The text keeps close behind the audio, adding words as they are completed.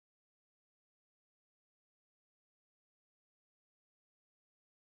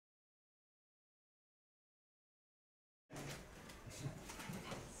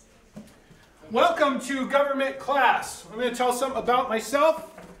Welcome to government class. I'm going to tell something about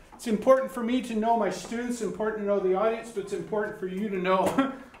myself. It's important for me to know my students, important to know the audience, but it's important for you to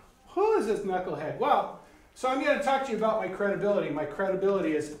know who is this knucklehead? Well, so I'm going to talk to you about my credibility. My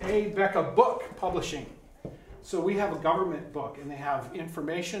credibility is Abeka Book Publishing. So we have a government book, and they have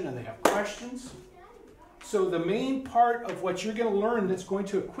information and they have questions. So the main part of what you're going to learn that's going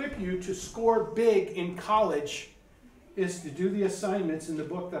to equip you to score big in college is to do the assignments in the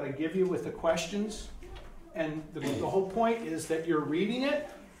book that I give you with the questions. And the whole point is that you're reading it,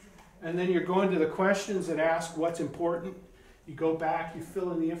 and then you're going to the questions that ask what's important. You go back, you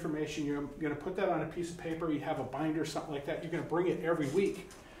fill in the information, you're going to put that on a piece of paper, you have a binder, something like that. You're going to bring it every week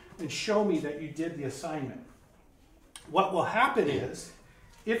and show me that you did the assignment. What will happen is,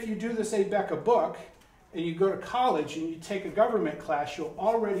 if you do this Abeka book, and you go to college and you take a government class, you'll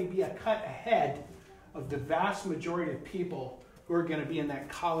already be a cut ahead of the vast majority of people who are going to be in that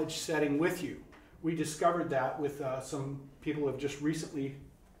college setting with you. We discovered that with some people who have just recently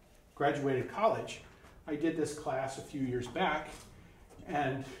graduated college. I did this class a few years back,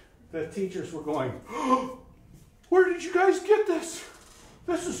 and the teachers were going, "Oh, where did you guys get this?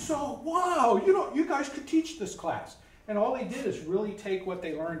 This is so, wow, you guys could teach this class." And all they did is really take what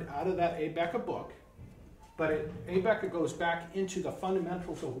they learned out of that Abeka book. But Abeka goes back into the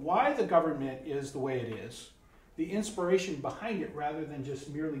fundamentals of why the government is the way it is, the inspiration behind it, rather than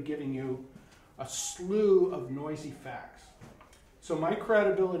just merely giving you a slew of noisy facts. So my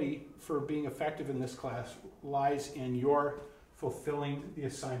credibility for being effective in this class lies in your fulfilling the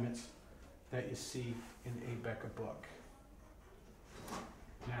assignments that you see in Abeka book.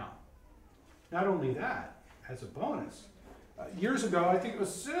 Now, not only that, as a bonus, years ago, I think it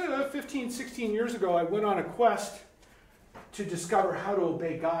was 15, 16 years ago, I went on a quest to discover how to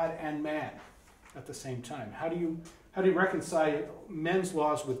obey God and man at the same time. How do you reconcile men's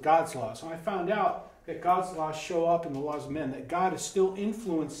laws with God's laws? And I found out that God's laws show up in the laws of men, that God is still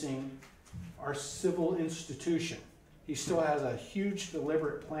influencing our civil institution. He still has a huge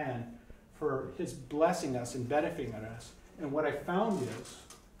deliberate plan for his blessing us and benefiting us. And what I found is,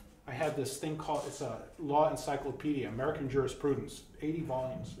 I had this thing called, it's a law encyclopedia, American Jurisprudence, 80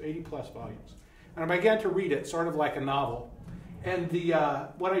 volumes, 80 plus volumes. And I began to read it, sort of like a novel. And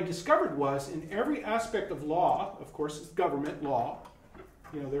what I discovered was, in every aspect of law, of course it's government law,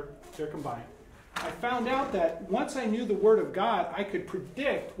 they're combined. I found out that once I knew the Word of God, I could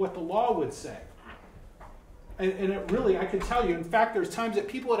predict what the law would say. And it really, I could tell you, in fact, there's times that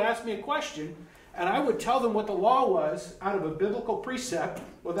people would ask me a question, and I would tell them what the law was out of a biblical precept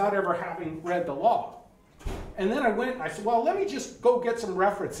without ever having read the law. And then I said, well, let me just go get some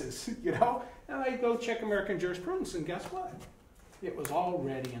references, And I go check American Jurisprudence, and guess what? It was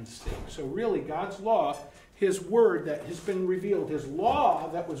already in stake. So really, God's law, his word that has been revealed, his law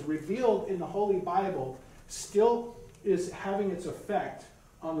that was revealed in the Holy Bible, still is having its effect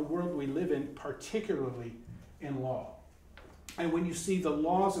on the world we live in, particularly in law. And when you see the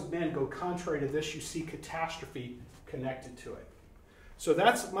laws of men go contrary to this, you see catastrophe connected to it. So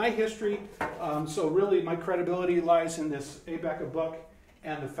that's my history. So really, my credibility lies in this Abeka book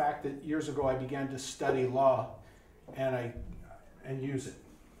and the fact that years ago I began to study law and use it.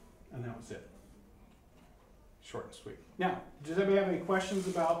 And that was it. Short and sweet. Now, does anybody have any questions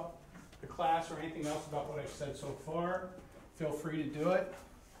about the class or anything else about what I've said so far? Feel free to do it,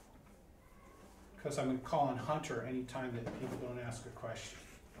 because I'm going to call on Hunter anytime that people don't ask a question.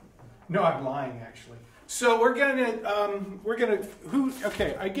 No, I'm lying, actually. So okay,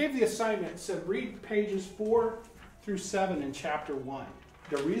 I gave the assignment, it said read pages 4 through 7 in chapter 1.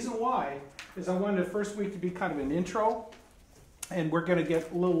 The reason why is I wanted the first week to be kind of an intro, and we're going to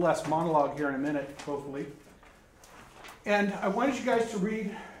get a little less monologue here in a minute, hopefully. And I wanted you guys to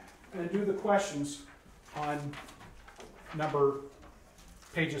read and do the questions on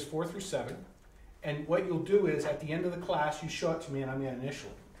pages 4 through 7. And what you'll do is, at the end of the class, you show it to me and I'm going to initial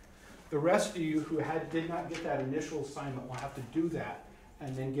it. The rest of you who did not get that initial assignment will have to do that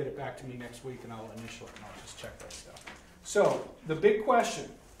and then get it back to me next week, and I'll initial it and I'll just check that stuff. So, the big question,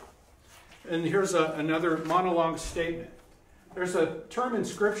 and here's another monologue statement. There's a term in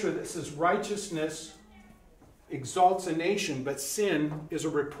Scripture that says righteousness exalts a nation, but sin is a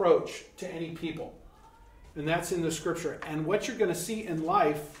reproach to any people. And that's in the Scripture. And what you're going to see in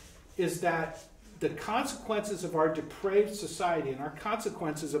life is that the consequences of our depraved society and our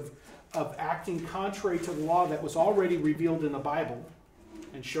consequences of acting contrary to the law that was already revealed in the Bible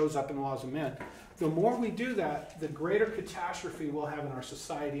and shows up in the laws of men, the more we do that, the greater catastrophe we'll have in our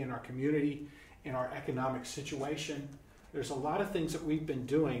society, in our community, in our economic situation. There's a lot of things that we've been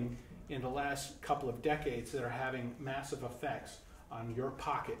doing in the last couple of decades that are having massive effects on your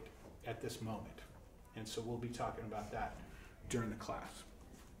pocket at this moment. And so we'll be talking about that during the class.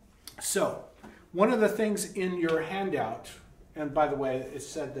 So, one of the things in your handout, and by the way, it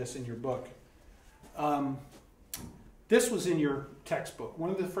said this in your book, this was in your textbook. One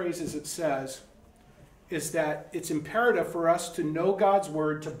of the phrases it says is that it's imperative for us to know God's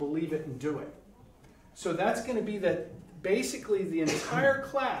word, to believe it and do it. So that's going to be basically the entire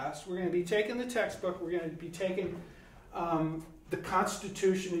class. We're going to be taking the textbook. We're going to be taking the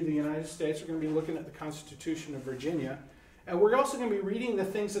Constitution of the United States. We're going to be looking at the Constitution of Virginia. And we're also going to be reading the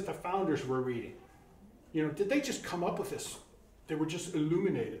things that the founders were reading. You know, did they just come up with this? They were just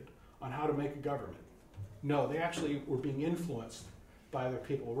illuminated on how to make a government. No, they actually were being influenced by other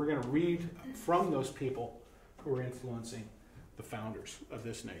people. We're going to read from those people who were influencing the founders of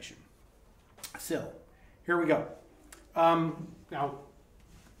this nation. So, here we go. Now,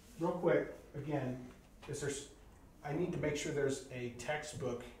 real quick, again, I need to make sure there's a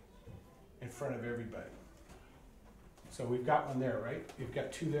textbook in front of everybody. So we've got one there, right? You've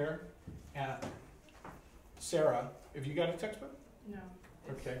got two there. And Sarah, have you got a textbook? No.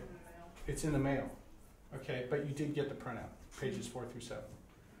 Okay. It's in the mail. Okay, but you did get the printout, pages 4 through 7.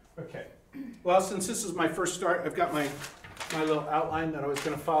 Okay. Well, since this is my first start, I've got my little outline that I was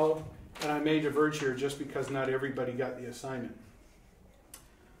going to follow, and I may diverge here just because not everybody got the assignment.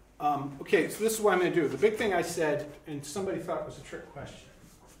 Okay, so this is what I'm going to do. The big thing I said, and somebody thought it was a trick question.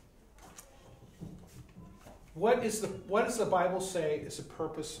 What does the Bible say is the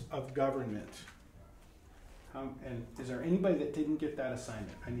purpose of government? And is there anybody that didn't get that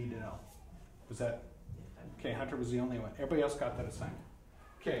assignment? I need to know. Was that? Okay, Hunter was the only one. Everybody else got that assignment.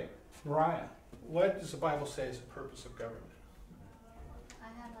 Okay, Mariah, what does the Bible say is the purpose of government? I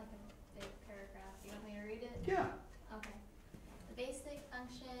had like a big paragraph. You want me to read it? Yeah. Okay. The basic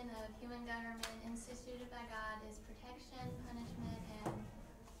function of human government instituted by God is protection, punishment, and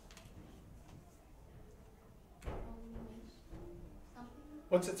something.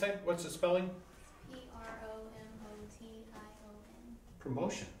 What's it say? What's the spelling? Promotion.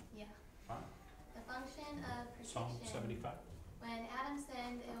 Promotion. Yeah. Wow. The function of Psalm protection. 75. When Adam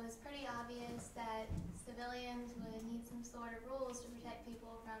sinned, it was pretty obvious that civilians would need some sort of rules to protect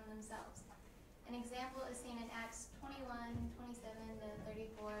people from themselves. An example is seen in Acts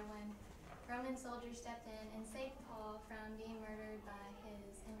 21:27-34, when Roman soldiers stepped in and saved Paul from being murdered by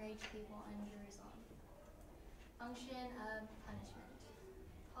his enraged people in Jerusalem. Function of punishment.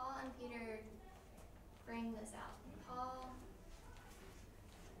 Paul and Peter bring this out. Paul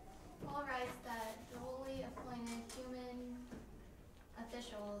writes that duly appointed human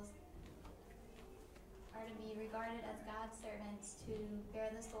officials are to be regarded as God's servants to bear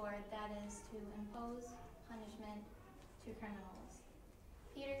the sword, that is, to impose punishment to criminals.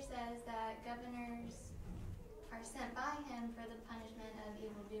 Peter says that governors are sent by him for the punishment of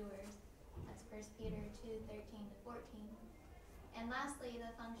evildoers. That's 1 Peter 2:13-14. And lastly,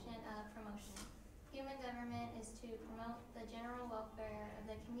 the function of promotion. Human government is to promote the general welfare of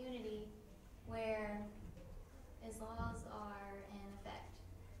the community where his laws are in effect.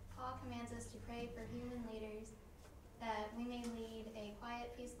 Paul commands us to pray for human leaders that we may lead a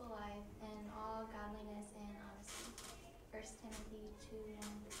quiet, peaceful life in all godliness and honesty. 1 Timothy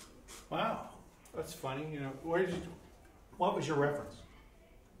 2:1-2. Wow, that's funny. You know, what was your reference?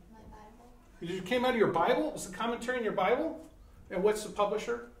 My Bible. It came out of your Bible? Was the commentary in your Bible? And what's the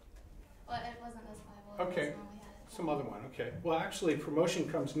publisher? Well, it wasn't this Bible. Okay. It was the one we had. Some other one, okay. Well, actually, promotion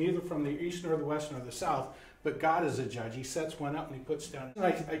comes neither from the east nor the west nor the south, but God is a judge. He sets one up and he puts down.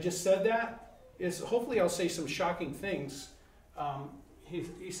 I just said that is hopefully I'll say some shocking things.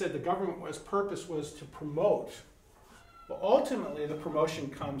 He said the government's purpose was to promote. Well, ultimately, the promotion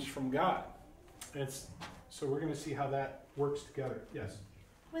comes from God. So we're going to see how that works together. Yes?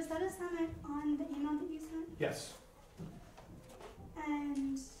 Was that assignment on the email that you sent? Yes.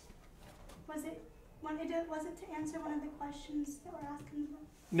 And was it to answer one of the questions that were asked in the book?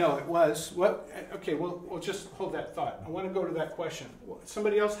 No, it was. Okay, we'll just hold that thought. I want to go to that question.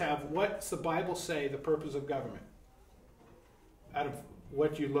 Somebody else have, what's the Bible say the purpose of government? Out of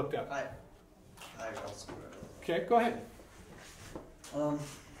what you looked up. Okay, go ahead.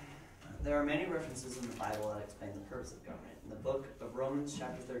 There are many references in the Bible that explain the purpose of government. In the book of Romans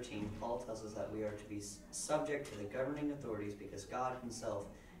chapter 13, Paul tells us that we are to be subject to the governing authorities because God himself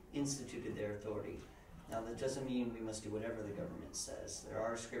instituted their authority. Now, that doesn't mean we must do whatever the government says. There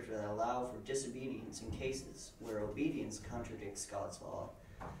are scriptures that allow for disobedience in cases where obedience contradicts God's law.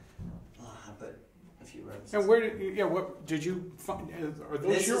 But a few references. And what did you find? Are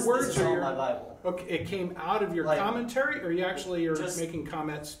those your words? This is all my Bible. Okay, it came out of your commentary, or you actually are just making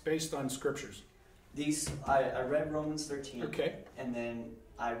comments based on scriptures? I read Romans 13. Okay. And then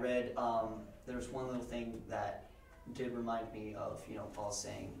I read, there was one little thing that did remind me of, Paul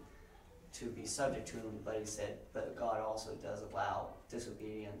saying to be subject to him, but he said, but God also does allow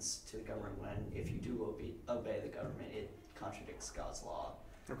disobedience to the government when, if you do obey the government, it contradicts God's law.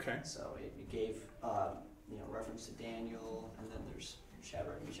 Okay. So it gave, reference to Daniel, and then there's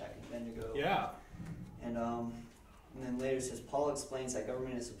Shadrach, Meshach, and Abednego. Yeah. And then later it says, Paul explains that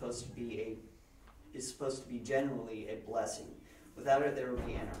government is supposed to be generally a blessing. Without it, there would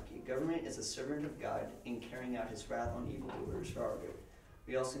be anarchy. Government is a servant of God in carrying out his wrath on evildoers for our good.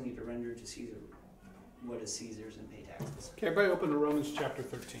 We also need to render to Caesar what is Caesar's and pay taxes. Okay, everybody open to Romans chapter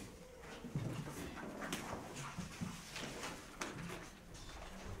 13.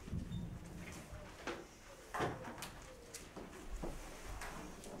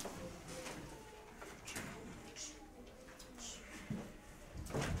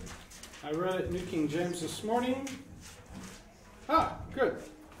 I read it New King James this morning. Ah, good.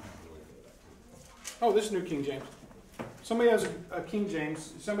 Oh, this is New King James. Somebody has a King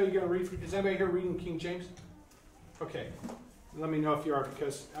James. Is anybody here reading King James? Okay. Let me know if you are,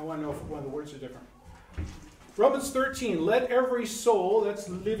 because I want to know if one of the words are different. Romans 13, let every soul, that's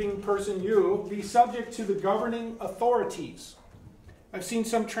living person, you, be subject to the governing authorities. I've seen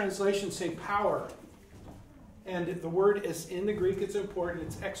some translations say power. And the word is in the Greek, it's important,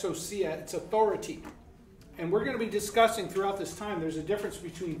 it's exousia, it's authority. And we're going to be discussing throughout this time, there's a difference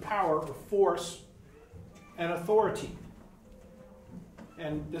between power or force and authority.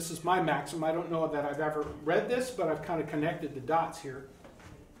 And this is my maxim. I don't know that I've ever read this, but I've kind of connected the dots here.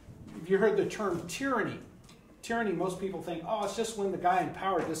 Have you heard the term tyranny? Tyranny, most people think, oh, it's just when the guy in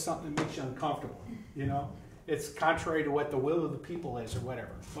power does something that makes you uncomfortable. It's contrary to what the will of the people is or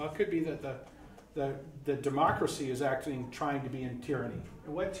whatever. Well, it could be that the democracy is actually trying to be in tyranny.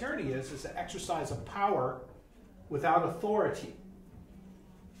 And what tyranny is the exercise of power without authority.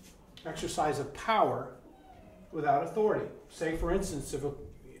 Exercise of power without authority. Say, for instance,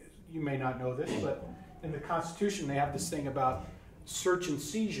 you may not know this, but in the Constitution they have this thing about search and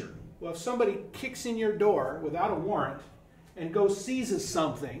seizure. Well, if somebody kicks in your door without a warrant and goes seizes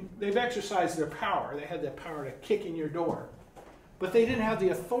something, they've exercised their power. They had the power to kick in your door. But they didn't have the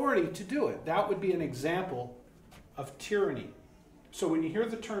authority to do it. That would be an example of tyranny. So when you hear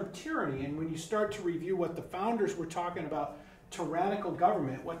the term tyranny, and when you start to review what the founders were talking about, tyrannical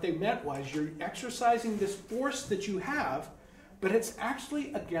government, what they meant was you're exercising this force that you have, but it's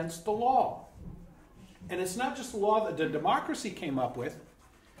actually against the law. And it's not just the law that the democracy came up with.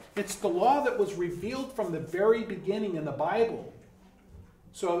 It's the law that was revealed from the very beginning in the Bible.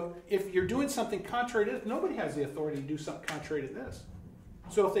 So if you're doing something contrary to this, nobody has the authority to do something contrary to this.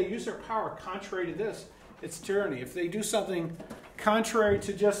 So if they use their power contrary to this, it's tyranny. If they do something contrary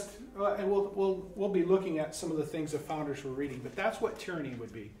to just, and we'll be looking at some of the things the founders were reading, but that's what tyranny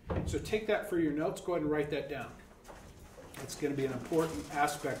would be. So take that for your notes. Go ahead and write that down. It's going to be an important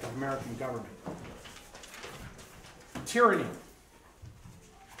aspect of American government. Tyranny.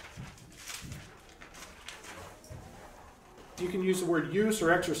 You can use the word use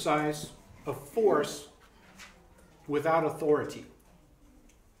or exercise of force without authority.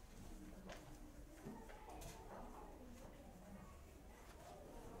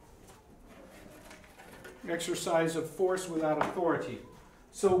 Exercise of force without authority.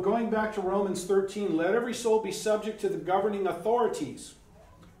 So going back to Romans 13, let every soul be subject to the governing authorities.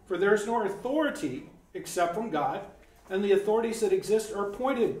 For there is no authority except from God, and the authorities that exist are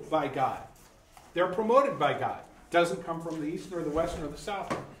appointed by God. They're promoted by God. Doesn't come from the east nor the west nor the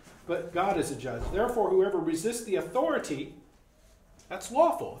south, but God is a judge. Therefore, whoever resists the authority, that's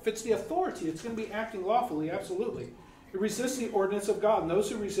lawful. If it's the authority, it's going to be acting lawfully, absolutely. It resists the ordinance of God, and those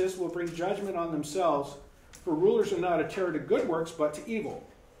who resist will bring judgment on themselves, for rulers are not a terror to good works, but to evil.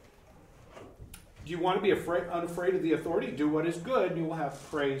 Do you want to be unafraid of the authority? Do what is good, and you will have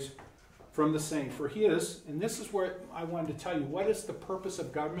praise from the saint. For he is, and this is where I wanted to tell you, what is the purpose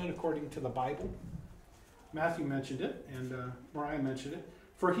of government according to the Bible? Matthew mentioned it, and Mariah mentioned it.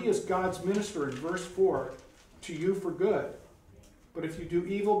 For he is God's minister, in verse 4, to you for good. But if you do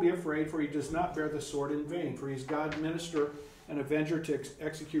evil, be afraid, for he does not bear the sword in vain. For he is God's minister and avenger to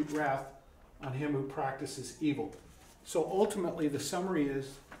execute wrath on him who practices evil. So ultimately, the summary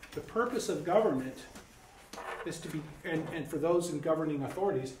is, the purpose of government is to be, and for those in governing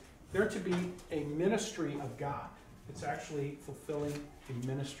authorities, they're to be a ministry of God. It's actually fulfilling a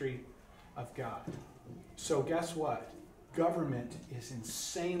ministry of God. So guess what? Government is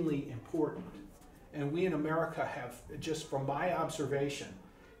insanely important. And we in America have, just from my observation,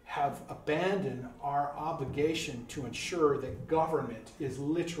 have abandoned our obligation to ensure that government is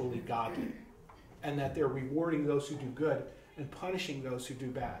literally godly and that they're rewarding those who do good and punishing those who do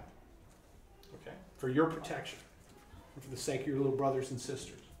bad. Okay? For your protection, and for the sake of your little brothers and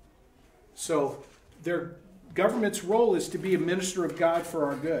sisters. So their government's role is to be a minister of God for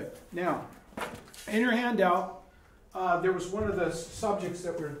our good. Now, in your handout, there was one of the subjects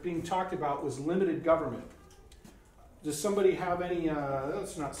that were being talked about was limited government. Does somebody have any,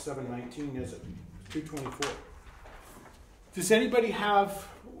 that's not 719, is it? 224. Does anybody have,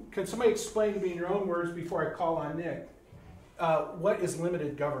 can somebody explain to me in your own words before I call on Nick, what is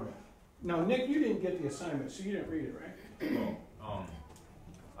limited government? Now, Nick, you didn't get the assignment, so you didn't read it, right? Oh,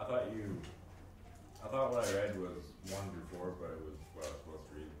 I thought what I read was 1 through 4, but it was what I was supposed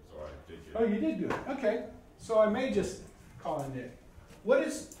to read, so I did get it. Oh, you did good. Okay. So I may just call on Nick. What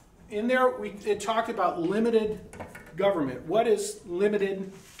is, in there, it talked about limited government. What is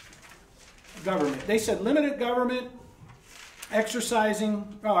limited government? They said limited government,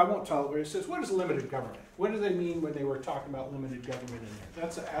 exercising, oh, I won't tell it where it says, what is limited government? What do they mean when they were talking about limited government in there?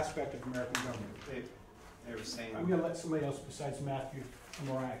 That's an aspect of American government. They were saying. I'm going to let somebody else besides Matthew and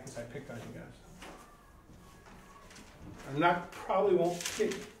Mariah, because I picked on you guys. And that probably won't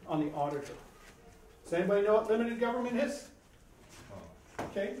pick on the auditor. Does anybody know what limited government is? Oh,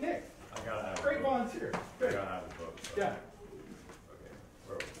 Okay, Nick. I gotta have Great a book. volunteer. I Good. gotta have a book. So. Yeah.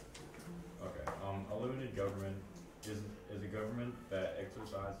 Okay. Okay. A limited government is a government that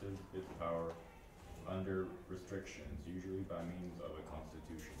exercises its power under restrictions, usually by means of a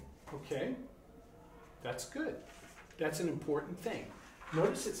constitution. Okay. That's good. That's an important thing.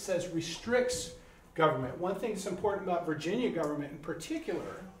 Notice it says restricts government. One thing that's important about Virginia government in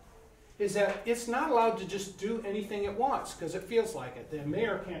particular is that it's not allowed to just do anything it wants because it feels like it. The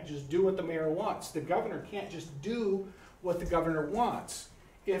mayor can't just do what the mayor wants. The governor can't just do what the governor wants.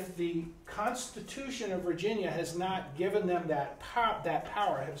 If the Constitution of Virginia has not given them that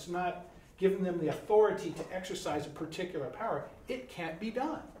power, has not given them the authority to exercise a particular power, it can't be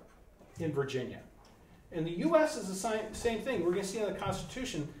done in Virginia. In the U.S. is the same thing. We're going to see in the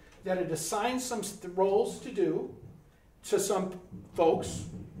Constitution that it assigns some roles to do to some folks,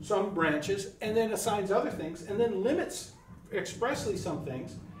 some branches, and then assigns other things, and then limits expressly some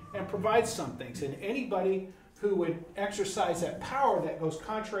things and provides some things. And anybody who would exercise that power that goes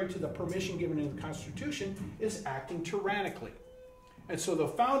contrary to the permission given in the Constitution is acting tyrannically. And so the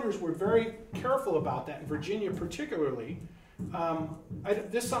founders were very careful about that, in Virginia particularly.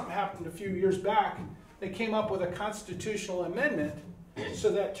 This something happened a few years back. They came up with a constitutional amendment so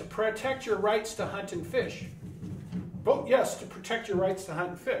that to protect your rights to hunt and fish. Vote yes to protect your rights to hunt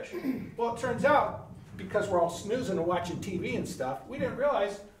and fish. Well, it turns out, because we're all snoozing and watching TV and stuff, we didn't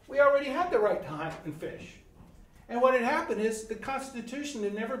realize we already had the right to hunt and fish. And what had happened is the Constitution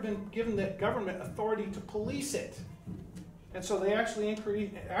had never been given the government authority to police it. And so they actually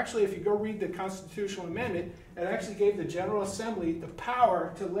if you go read the constitutional amendment, it actually gave the General Assembly the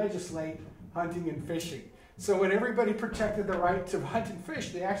power to legislate hunting and fishing. So when everybody protected the right to hunt and fish,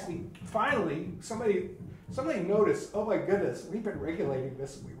 they actually finally, somebody noticed, oh my goodness, we've been regulating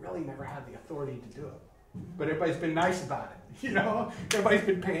this and we really never had the authority to do it. But everybody's been nice about it, you know? Everybody's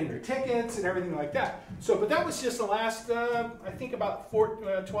been paying their tickets and everything like that. So, but that was just the last, I think about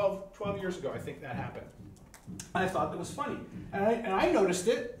 12 years ago, I think that happened. And I thought that was funny. And I noticed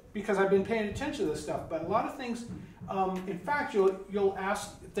it because I've been paying attention to this stuff. But a lot of things, in fact,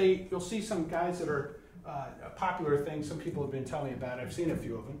 you'll see some guys that are, a popular thing, some people have been telling me about it, I've seen a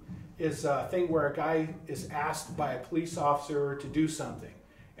few of them, is a thing where a guy is asked by a police officer to do something.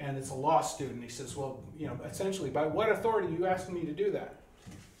 And it's a law student. He says, well, you know, essentially, by what authority are you asking me to do that?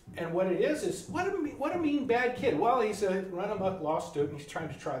 And what it is what a mean bad kid. Well, he's a run-amok law student. He's trying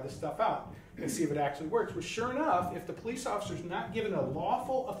to try this stuff out and see if it actually works. Well, sure enough, if the police officer's not given a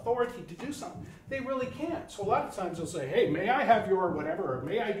lawful authority to do something, they really can't. So a lot of times they'll say, hey, may I have your whatever, or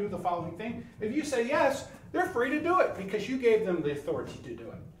may I do the following thing? If you say yes, they're free to do it because you gave them the authority to do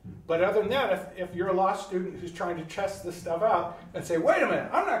it. But other than that, if you're a law student who's trying to test this stuff out and say, wait a minute,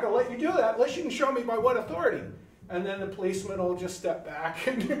 I'm not going to let you do that unless you can show me by what authority. And then the policeman will just step back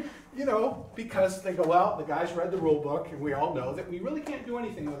and, you know, because they go, well, the guy's read the rule book and we all know that we really can't do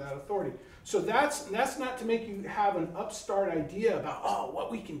anything without authority. So that's not to make you have an upstart idea about, oh,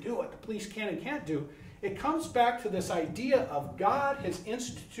 what we can do, what the police can and can't do. It comes back to this idea of God has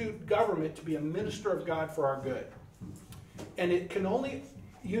instituted government to be a minister of God for our good. And it can only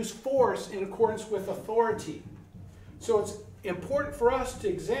use force in accordance with authority. So it's important for us to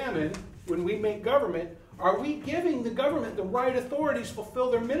examine, when we make government, are we giving the government the right authorities to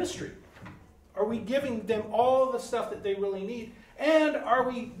fulfill their ministry? Are we giving them all the stuff that they really need? And are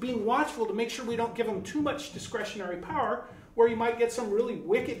we being watchful to make sure we don't give them too much discretionary power where you might get some really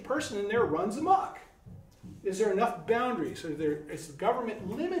wicked person in there runs amok? Is there enough boundaries? Is the government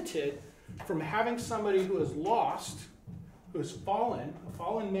limited from having somebody who is lost, who has fallen, a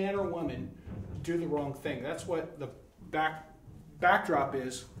fallen man or woman, do the wrong thing? That's what the backdrop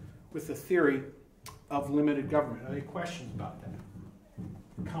is with the theory of limited government. Are there any questions about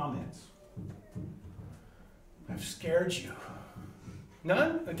that? Comments? I've scared you.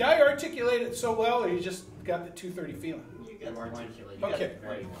 None? A guy articulated it so well, or you just got the 2:30 feeling? You got articulated. Okay.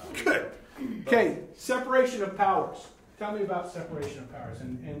 Very well. Good. Okay, separation of powers. Tell me about separation of powers.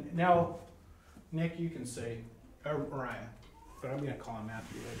 And now, Nick, you can say, or Mariah, but I'm going to call him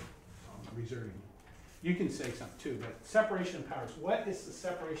Matthew later. I'm reserving. You can say something too, but separation of powers. What is the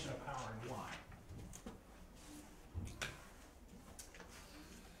separation of power and why?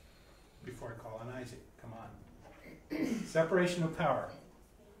 Before I call on Isaac, come on. Separation of power.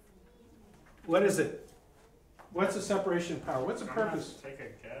 What is it? What's the separation of power? What's the purpose? Take a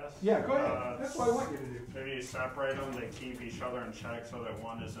guess. Yeah, go ahead. That's what I want you to do. Maybe you separate them to keep each other in check so that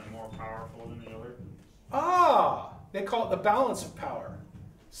one isn't more powerful than the other. Ah, they call it the balance of power.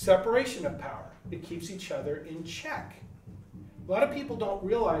 Separation of power. It keeps each other in check. A lot of people don't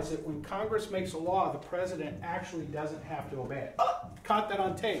realize that when Congress makes a law, the president actually doesn't have to obey it. Caught that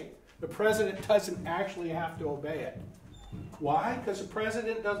on tape. The president doesn't actually have to obey it. Why? Because the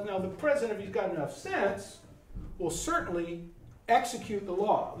president doesn't. Now, the president, if he's got enough sense, will certainly execute the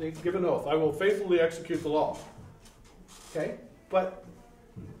law. They give an oath. I will faithfully execute the law. Okay? But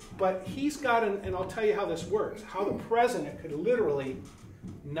he's got and I'll tell you how this works. How the president could literally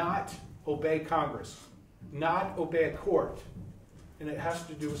not obey Congress, not obey a court. And it has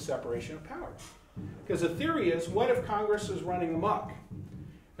to do with separation of powers. Because the theory is, what if Congress is running amok?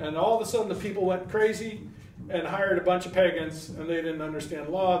 And all of a sudden the people went crazy and hired a bunch of pagans, and they didn't understand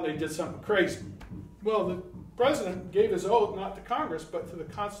law, and they did something crazy. Well, the president gave his oath not to Congress, but to the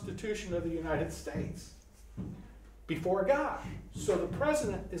Constitution of the United States before God. So the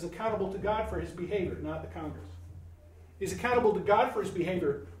president is accountable to God for his behavior, not the Congress. He's accountable to God for his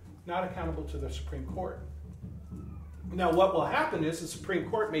behavior, not accountable to the Supreme Court. Now, what will happen is the Supreme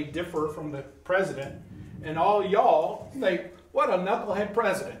Court may differ from the president, and all y'all think, what a knucklehead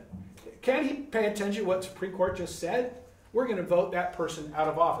president. Can't he pay attention to what the Supreme Court just said? We're going to vote that person out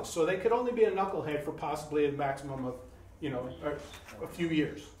of office. So they could only be a knucklehead for possibly a maximum of, a few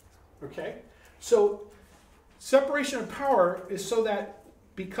years. Okay? So separation of power is so that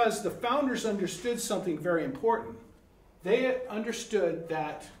because the founders understood something very important, they understood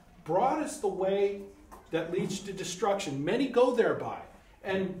that broad is the way that leads to destruction. Many go thereby.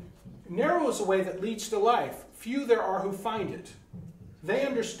 And narrow is the way that leads to life. Few there are who find it. They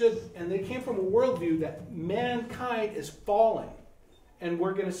understood, and they came from a worldview that mankind is fallen. And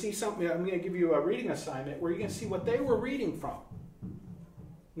we're going to see something. I'm going to give you a reading assignment where you're going to see what they were reading from.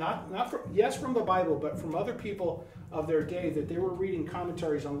 Not from, yes, from the Bible, but from other people of their day, that they were reading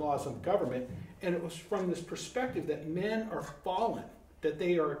commentaries on laws of government. And it was from this perspective that men are fallen, that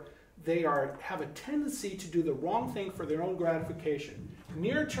they have a tendency to do the wrong thing for their own gratification.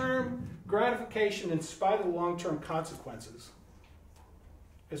 Near-term gratification in spite of the long-term consequences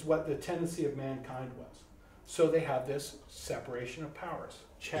is what the tendency of mankind was. So they have this separation of powers,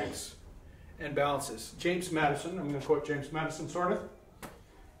 checks and balances. James Madison, I'm going to quote James Madison sort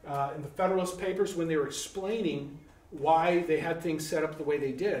of, in the Federalist Papers when they were explaining why they had things set up the way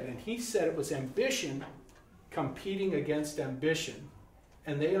they did. And he said it was ambition competing against ambition.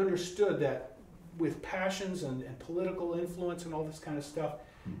 And they understood that with passions and political influence and all this kind of stuff,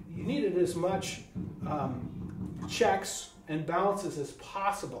 you needed as much checks and balances as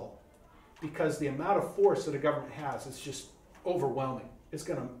possible, because the amount of force that a government has is just overwhelming. It's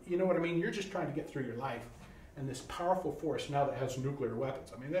going to, you know what I mean? You're just trying to get through your life. And this powerful force now that has nuclear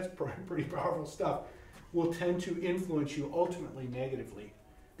weapons, I mean, that's pretty powerful stuff, will tend to influence you ultimately negatively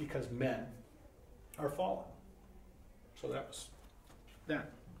because men are fallen. So that was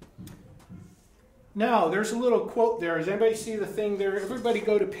that. Now, there's a little quote there. Does anybody see the thing there? Everybody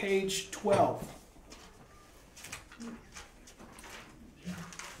go to page 12.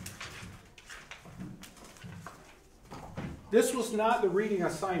 This was not the reading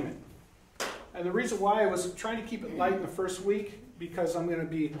assignment. And the reason why I was trying to keep it light in the first week, because I'm going to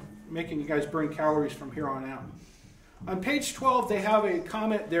be making you guys burn calories from here on out. On page 12, they have a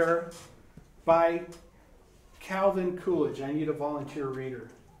comment there by Calvin Coolidge. I need a volunteer reader.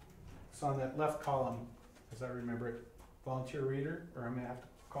 It's on that left column, as I remember it. Volunteer reader? Or I'm going to have to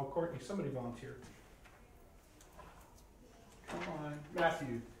call Courtney. Somebody volunteer. Come on.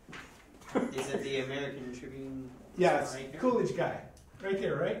 Matthew. Is it the American Tribune? Yeah, it's Right here? Coolidge guy. Right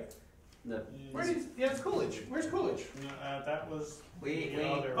there, right? The, Yeah, it's Coolidge. Where's Coolidge? That was we, the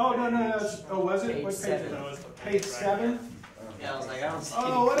other Oh, no, page. was it? Page What page is 7. it? That was the Page right 7? yeah, I was like, I don't see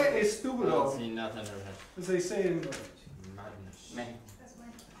Oh, what anything. a stupido, See nothing as they say Man.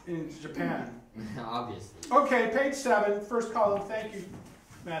 in Japan. Obviously. Okay, page 7, first column. Thank you,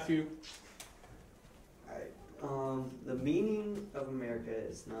 Matthew. The meaning of America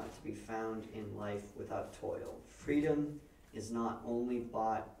is not to be found in life without toil. Freedom is not only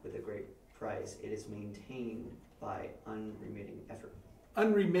bought with a great price, it is maintained by unremitting effort.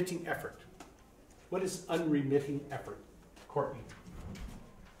 Unremitting effort. What is unremitting effort? Courtney.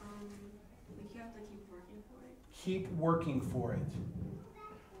 Like you have to keep working for it. Keep working for it.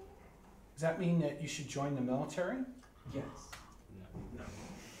 Does that mean that you should join the military? Yes. No.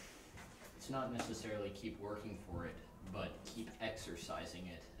 It's not necessarily keep working for it, but keep exercising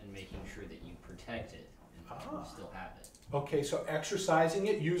it and making sure that you protect it and you still have it. Okay, so exercising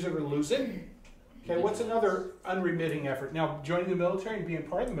it, use it or lose it. Okay, what's another unremitting effort? Now, joining the military and being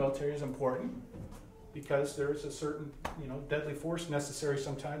part of the military is important because there's a certain, deadly force necessary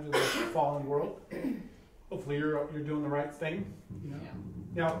sometimes in this fallen world. Hopefully, you're doing the right thing. Yeah.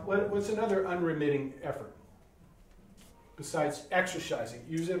 Now, what's another unremitting effort besides exercising?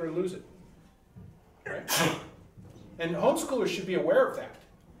 Use it or lose it. Right? And homeschoolers should be aware of that.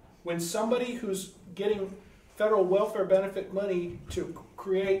 When somebody who's getting federal welfare benefit money to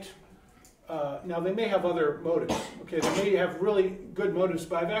create, now they may have other motives, okay, they may have really good motives,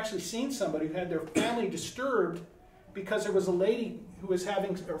 but I've actually seen somebody who had their family disturbed because there was a lady who was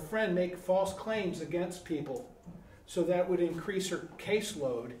having her friend make false claims against people, so that would increase her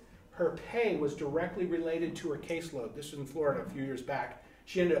caseload. Her pay was directly related to her caseload. This was in Florida a few years back.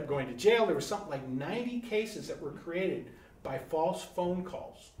 She ended up going to jail. There was something like 90 cases that were created by false phone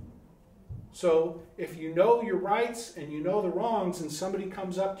calls. So if you know your rights and you know the wrongs and somebody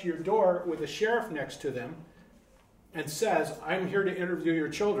comes up to your door with a sheriff next to them and says, I'm here to interview your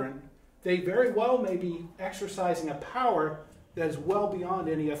children, they very well may be exercising a power that is well beyond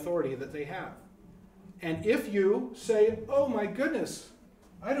any authority that they have. And if you say, oh my goodness,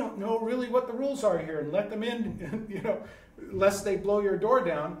 I don't know really what the rules are here, and let them in, lest they blow your door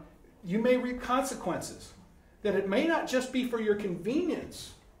down, you may reap consequences. That it may not just be for your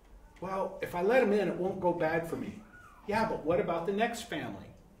convenience. Well, if I let them in, it won't go bad for me. Yeah, but what about the next family?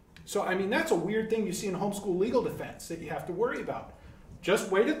 So, that's a weird thing you see in homeschool legal defense that you have to worry about.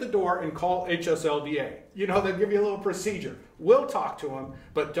 Just wait at the door and call HSLDA. They'll give you a little procedure. We'll talk to them,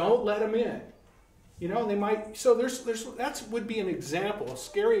 but don't let them in. They might, so that would be an example, a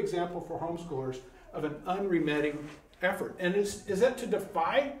scary example for homeschoolers of an unremitting effort. And is that to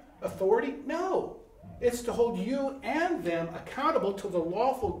defy authority? No. It's to hold you and them accountable to the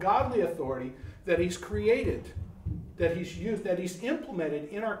lawful godly authority that he's created, that he's used, that he's implemented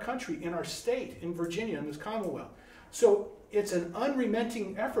in our country, in our state, in Virginia, in this Commonwealth. So it's an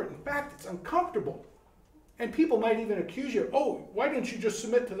unremitting effort. In fact, it's uncomfortable. And people might even accuse you, oh, why didn't you just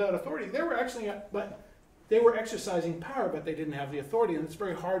submit to that authority? They were exercising power, but they didn't have the authority, and it's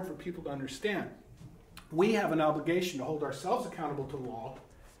very hard for people to understand. We have an obligation to hold ourselves accountable to the law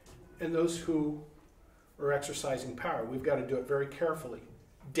and those who are exercising power. We've got to do it very carefully.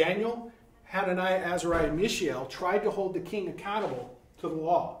 Daniel, Hananiah, Azariah, and Mishael tried to hold the king accountable to the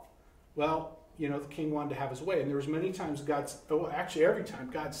law. Well, the king wanted to have his way, and there was many times every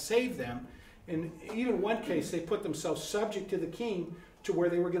time God saved them. And even one case, they put themselves subject to the king to where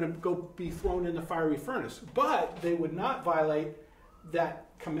they were going to go be thrown in the fiery furnace. But they would not violate that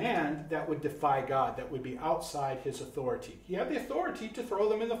command that would defy God, that would be outside his authority. He had the authority to throw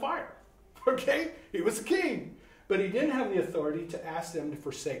them in the fire. Okay? He was the king. But he didn't have the authority to ask them to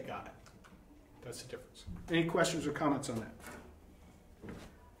forsake God. That's the difference. Any questions or comments on that?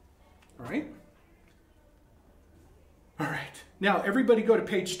 All right? All right. Now, everybody go to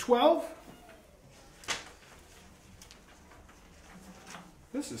page 12.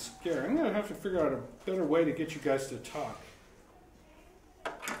 This is scary. I'm going to have to figure out a better way to get you guys to talk.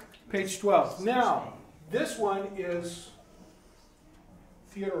 Page 12. Now, this one is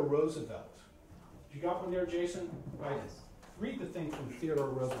Theodore Roosevelt. You got one there, Jason? Right. Read the thing from Theodore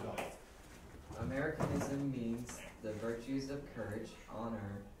Roosevelt. Americanism means the virtues of courage,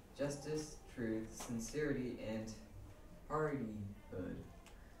 honor, justice, truth, sincerity, and hardihood.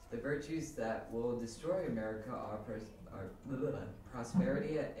 The virtues that will destroy America are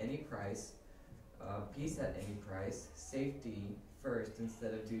prosperity at any price, peace at any price, safety first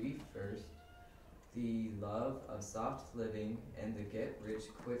instead of duty first, the love of soft living, and the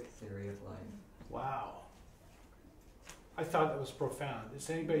get-rich-quick theory of life. Wow. I thought that was profound. Has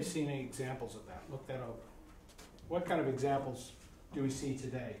anybody seen any examples of that? Look that up. What kind of examples do we see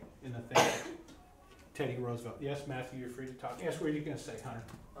today in the thing? Teddy Roosevelt. Yes, Matthew, you're free to talk. Yes, what are you going to say, Hunter?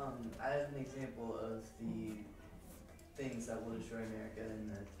 I have an example of the things that will destroy America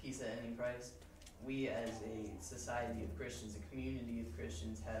and the peace at any price. We as a society of Christians, a community of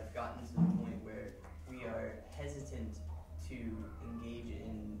Christians, have gotten to the point where we are hesitant to engage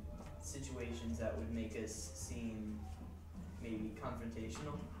in situations that would make us seem maybe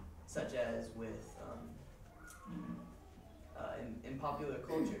confrontational, such as with in popular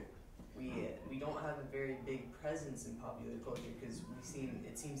culture. We don't have a very big presence in popular culture because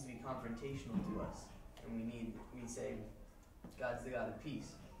it seems to be confrontational to us, and we say God's the God of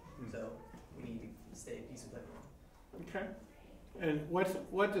peace, so we need to stay at peace with everyone. Okay. And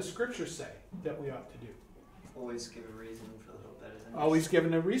what does Scripture say that we ought to do? Always give a reason for the hope that is in us. Always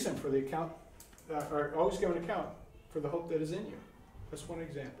giving a reason for the account, or always give an account for the hope that is in you. That's one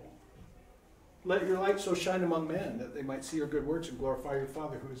example. Let your light so shine among men that they might see your good works and glorify your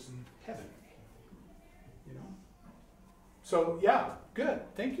Father who is in heaven. You know? So, yeah, good.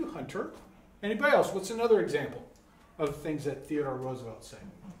 Thank you, Hunter. Anybody else? What's another example of things that Theodore Roosevelt said?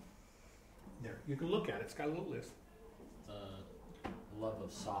 There, you can look at it. It's got a little list. The love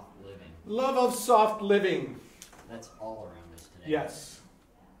of soft living. Love of soft living. That's all around us today. Yes.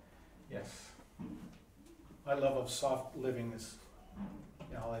 Yes. My love of soft living is,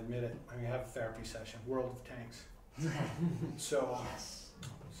 I'll admit it. I mean, I have a therapy session, World of Tanks. So,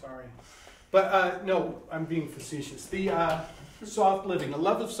 sorry. But no, I'm being facetious. The soft living, a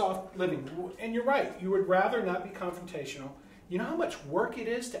love of soft living. And you're right. You would rather not be confrontational. You know how much work it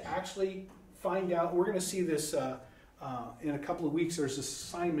is to actually find out? We're going to see this in a couple of weeks. There's this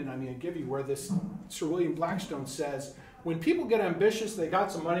assignment I'm going to give you where this Sir William Blackstone says, when people get ambitious, they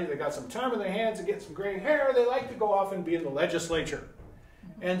got some money, they got some time in their hands, they get some gray hair, they like to go off and be in the legislature.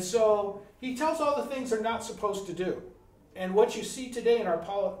 And so he tells all the things they're not supposed to do. And what you see today in our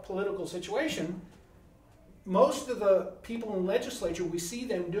political situation, most of the people in the legislature, we see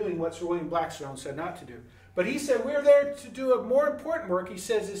them doing what Sir William Blackstone said not to do. But he said we're there to do a more important work, he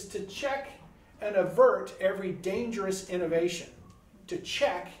says, is to check and avert every dangerous innovation. To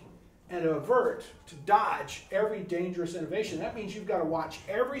check and avert, to dodge every dangerous innovation. That means you've got to watch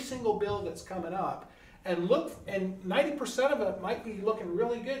every single bill that's coming up and look, and 90% of it might be looking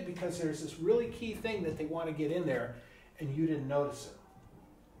really good because there's this really key thing that they want to get in there and you didn't notice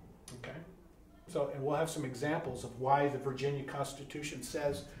it. Okay? So, and we'll have some examples of why the Virginia Constitution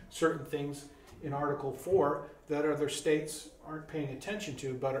says certain things in Article 4 that other states aren't paying attention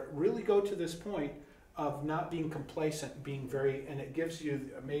to, but really go to this point of not being complacent, being very, and it gives you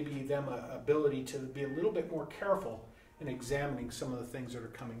maybe them an ability to be a little bit more careful in examining some of the things that are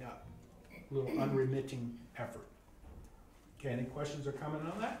coming up. A little unremitting effort. Okay, any questions or comment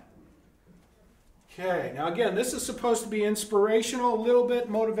on that? Okay, now again, this is supposed to be inspirational, a little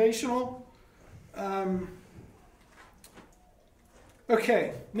bit motivational.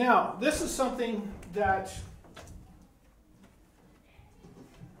 Okay, now this is something that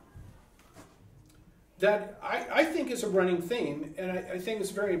I think is a running theme, and I think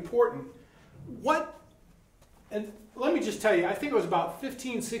it's very important. And let me just tell you, I think it was about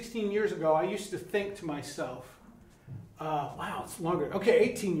 15, 16 years ago, I used to think to myself, wow, it's longer. Okay,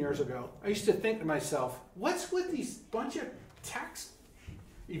 18 years ago, I used to think to myself, what's with these bunch of tax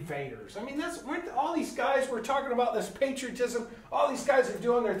evaders? I mean, weren't all these guys, we're talking about this patriotism, all these guys are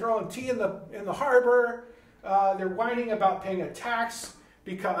doing, they're throwing tea in the harbor, they're whining about paying a tax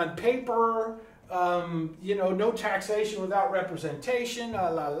on paper, no taxation without representation, la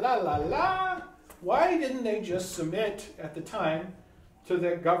la la la. Why didn't they just submit at the time to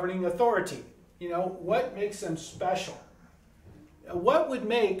the governing authority? What makes them special? What would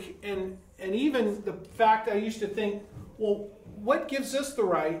make, and even the fact I used to think, well, what gives us the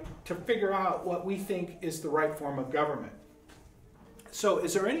right to figure out what we think is the right form of government? So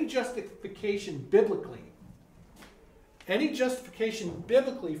is there any justification biblically? Any justification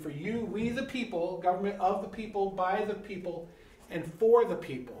biblically for you, we the people, government of the people, by the people, and for the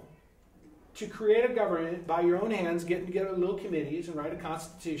people, to create a government by your own hands, get together little committees and write a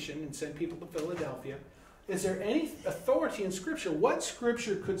constitution and send people to Philadelphia? Is there any authority in Scripture? What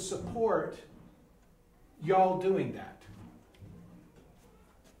Scripture could support y'all doing that?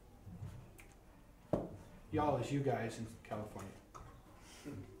 Y'all is you guys in California.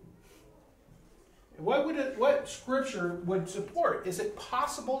 What Scripture would support? Is it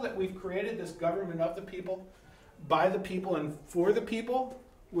possible that we've created this government of the people, by the people, and for the people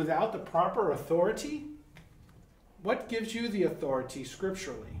without the proper authority? What gives you the authority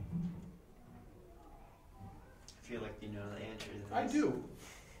scripturally? I feel like you know the answer to this. I do.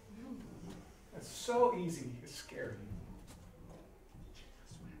 It's so easy. It's scary.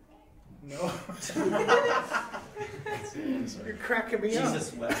 No. You're cracking me up.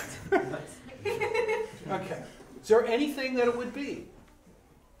 Jesus wept. Okay. Is there anything that it would be?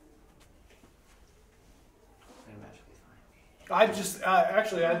 I just,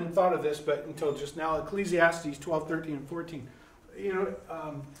 actually, I hadn't thought of this, but until just now, Ecclesiastes 12, 13, and 14. You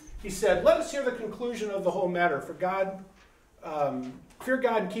know, he said, let us hear the conclusion of the whole matter. For God, fear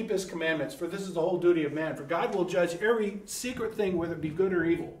God and keep his commandments, for this is the whole duty of man. For God will judge every secret thing, whether it be good or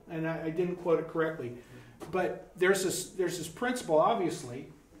evil. And I didn't quote it correctly. But there's this principle, obviously,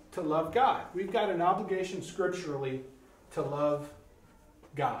 to love God. We've got an obligation scripturally to love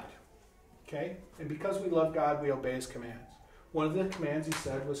God. Okay? And because we love God, we obey his commands. One of the commands, he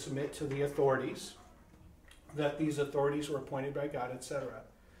said, was submit to the authorities, that these authorities were appointed by God, etc.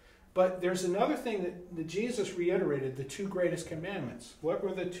 But there's another thing that Jesus reiterated, the two greatest commandments. What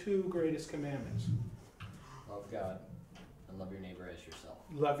were the two greatest commandments? Love God and love your neighbor as yourself.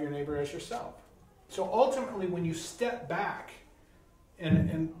 Love your neighbor as yourself. So ultimately, when you step back,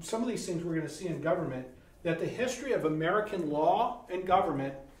 and some of these things we're going to see in government, that the history of American law and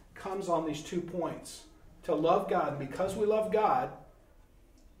government comes on these 2 points. To love God. And because we love God,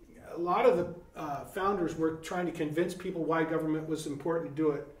 a lot of the founders were trying to convince people why government was important to do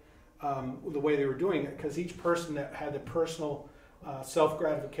it the way they were doing it, because each person that had a personal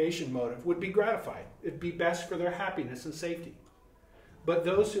self-gratification motive would be gratified. It'd be best for their happiness and safety. But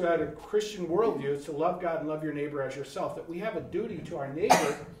those who had a Christian worldview is to love God and love your neighbor as yourself, that we have a duty to our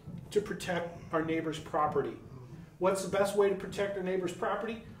neighbor to protect our neighbor's property. What's the best way to protect our neighbor's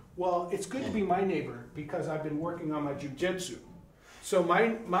property? Well, it's good to be my neighbor because I've been working on my jujitsu. So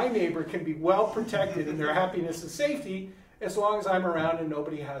my neighbor can be well protected in their happiness and safety as long as I'm around and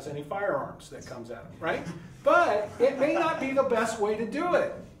nobody has any firearms that comes at them, right? But it may not be the best way to do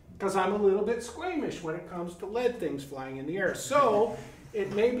it because I'm a little bit squeamish when it comes to lead things flying in the air. So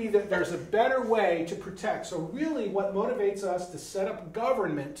it may be that there's a better way to protect. So really what motivates us to set up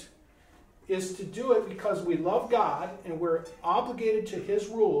government is to do it because we love God and we're obligated to his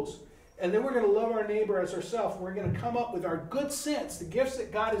rules, and then we're going to love our neighbor as ourselves. We're going to come up with our good sense, the gifts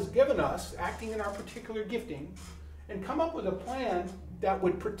that God has given us, acting in our particular gifting, and come up with a plan that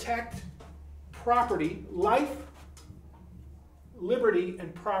would protect property, life, liberty,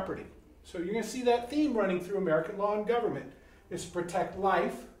 and property. So you're going to see that theme running through American law and government. It's to protect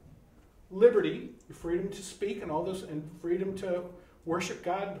life, liberty, the freedom to speak and all those, and freedom to worship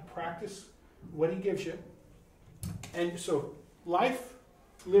God and to practice what he gives you. And so life,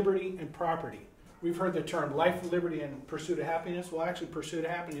 liberty, and property. We've heard the term life, liberty, and pursuit of happiness. Well, actually, pursuit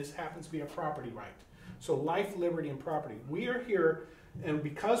of happiness happens to be a property right. So life, liberty, and property. We are here, and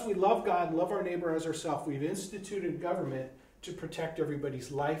because we love God and love our neighbor as ourselves, we've instituted government to protect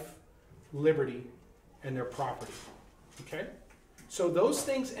everybody's life, liberty, and their property. Okay? So those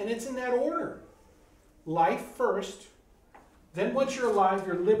things, and it's in that order. Life first, then once you're alive,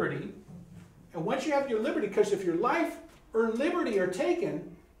 your liberty. And once you have your liberty, because if your life or liberty are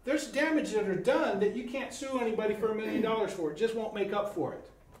taken, there's damage that are done that you can't sue anybody for $1 million for. It just won't make up for it.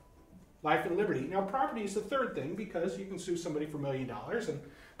 Life and liberty. Now, property is the third thing, because you can sue somebody for $1 million and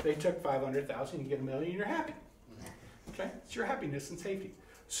they took $500,000, you get $1 million, you're happy. Okay? It's your happiness and safety.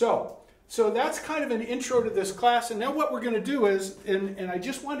 So that's kind of an intro to this class. And now what we're going to do is, and I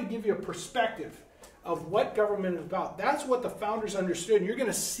just want to give you a perspective of what government is about. That's what the founders understood. And you're going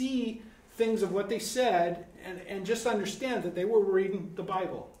to see things of what they said and just understand that they were reading the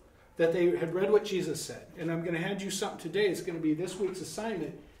Bible, that they had read what Jesus said. And I'm going to hand you something today. It's going to be this week's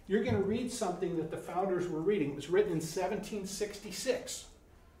assignment. You're going to read something that the founders were reading. It was written in 1766.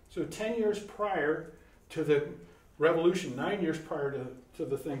 So 10 years prior to the revolution, 9 years prior to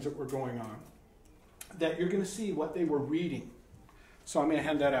the things that were going on, that you're going to see what they were reading. So I'm going to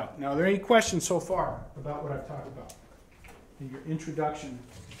hand that out. Now, are there any questions so far about what I've talked about in your introduction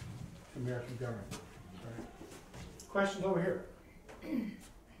to American government? Right. Questions over here?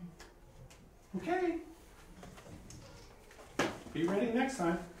 Okay. Be ready next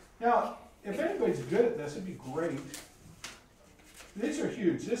time. Now, if anybody's good at this, it'd be great. These are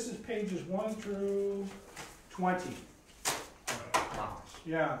huge. This is pages 1 through 20.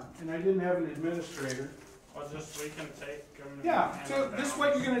 Yeah, and I didn't have an administrator. Well, just we can take them. Yeah, so this is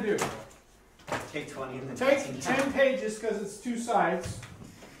what you're going to do. Take 20 and then Take 10 pages, because it's 2 sides,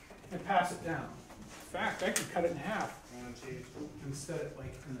 and pass it down. In fact, I could cut it in half and set it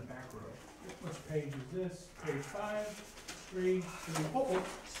like in the back row. Which page is this? Page 5, 3, 3. Oh,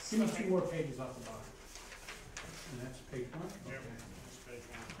 give me 2 more pages off the bottom. And that's page 1? Okay. Yep, that's page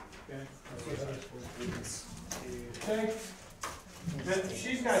 1. Okay. That's what that is for. Okay.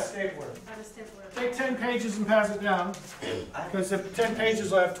 She's got a stapler. I have a stapler. Take 10 pages and pass it down, because if 10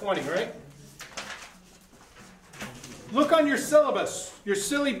 pages will have 20, right? Look on your syllabus, your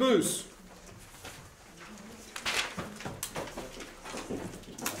silly booze.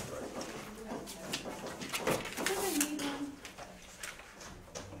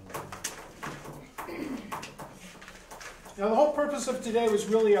 Now the whole purpose of today was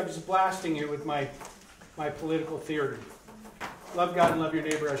really, I was blasting you with my political theory. Love God and love your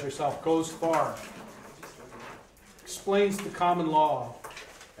neighbor as yourself. Goes far. Explains the common law.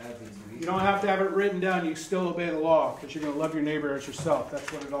 You don't have to have it written down. You still obey the law because you're going to love your neighbor as yourself.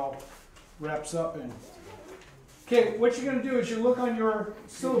 That's what it all wraps up in. Okay, what you're going to do is you look on your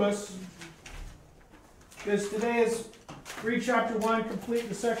syllabus, because today is read chapter 1, complete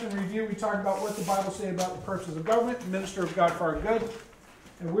the section review. We talk about what the Bible says about the purposes of government, the minister of God for our good.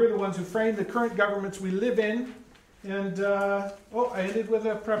 And we're the ones who frame the current governments we live in. And, I ended with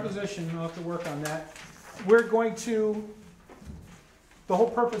a preposition. I'll have to work on that. We're going to, the whole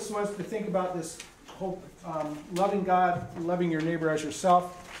purpose was to think about this whole loving God, loving your neighbor as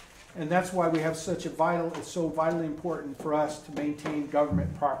yourself. And that's why we have it's so vitally important for us to maintain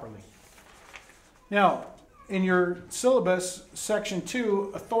government properly. Now, in your syllabus, section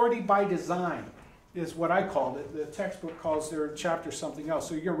 2, authority by design is what I called it. The textbook calls their chapter something else.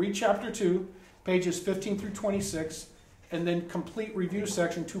 So you're going to read chapter 2, pages 15 through 26, and then complete review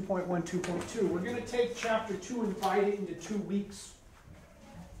section 2.1, 2.2. We're going to take chapter 2 and divide it into 2 weeks.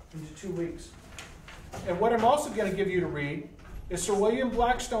 And what I'm also going to give you to read is Sir William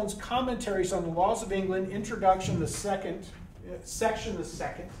Blackstone's commentaries on the laws of England, introduction, the second, section the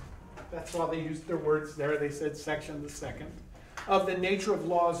second. That's why they used their words there. They said section the second. Of the nature of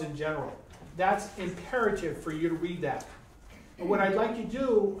laws in general. That's imperative for you to read that. And what I'd like you to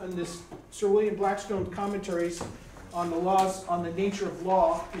do in this Sir William Blackstone commentaries on the laws, on the nature of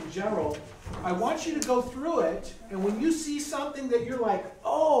law in general, I want you to go through it, and when you see something that you're like,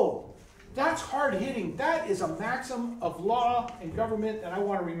 oh, that's hard-hitting, that is a maxim of law and government that I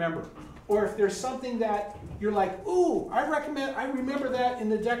want to remember. Or if there's something that you're like, ooh, I remember that in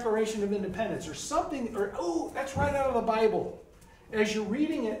the Declaration of Independence, or something, or ooh, that's right out of the Bible. As you're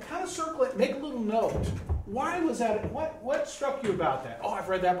reading it, kind of circle it, make a little note. Why was that? What struck you about that? Oh, I've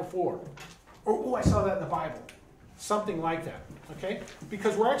read that before. Or, oh, I saw that in the Bible. Something like that, okay?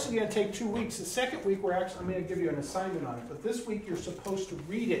 Because we're actually going to take 2 weeks. The second week, I'm going to give you an assignment on it. But this week, you're supposed to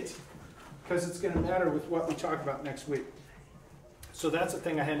read it because it's going to matter with what we talk about next week. So that's the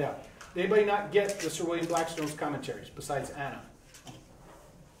thing I hand out. Did anybody not get the Sir William Blackstone's commentaries besides Anna?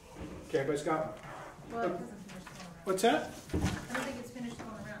 Okay, everybody's got them? Well, it hasn't finished going around. What's that? I don't think it's finished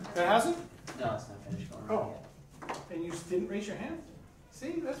going around. It hasn't? No, it's not finished going on yet. And you didn't raise your hand?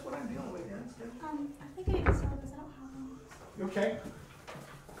 See, that's what I'm dealing with. I think I saw this. I don't have. Okay.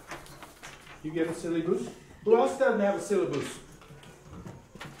 You get a silly boost? Who else doesn't have a silly boost?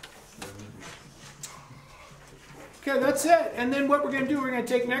 Okay, that's it. And then what we're going to do, we're going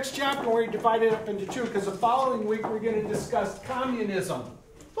to take next chapter and we're going to divide it up into 2, because the following week we're going to discuss communism.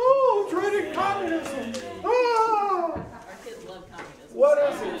 Oh, dreaded communism. Oh! Our kids love communism. What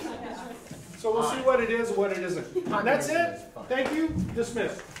is it? So we'll see what it is and what it isn't. That's it. Thank you.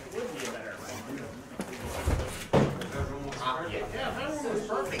 Dismissed. It would be a better Yeah, if everyone was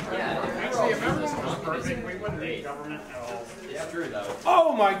perfect. Actually, if everyone was perfect, we wouldn't need government at all. It's true, though.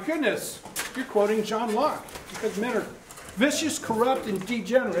 Oh my goodness. You're quoting John Locke. Because men are vicious, corrupt, and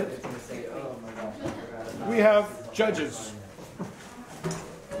degenerate. We have judges.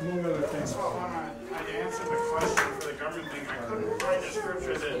 Among other things. So when I answered the question for the government thing, I couldn't find a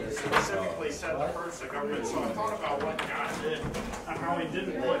scripture that specifically said the purpose of government. So I thought about what God did and how He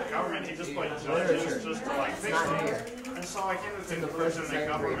didn't put government; He just put judges just to like fix things. And so I came to the conclusion that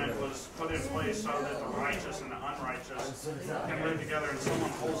government was put in place so that the righteous and the unrighteous can live together, and someone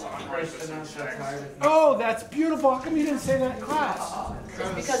holds the unrighteous in check. Oh, that's beautiful. How come you didn't say that in class? It's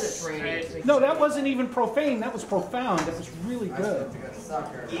because it's raining. No, that wasn't even profane. That was profound. That was really good.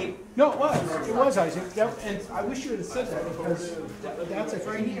 No, it was. It was, Isaac. And I wish you had said that, because that's a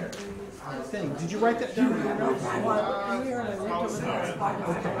great thing. Did you write that down?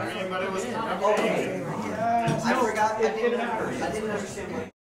 But it was I forgot. I didn't understand.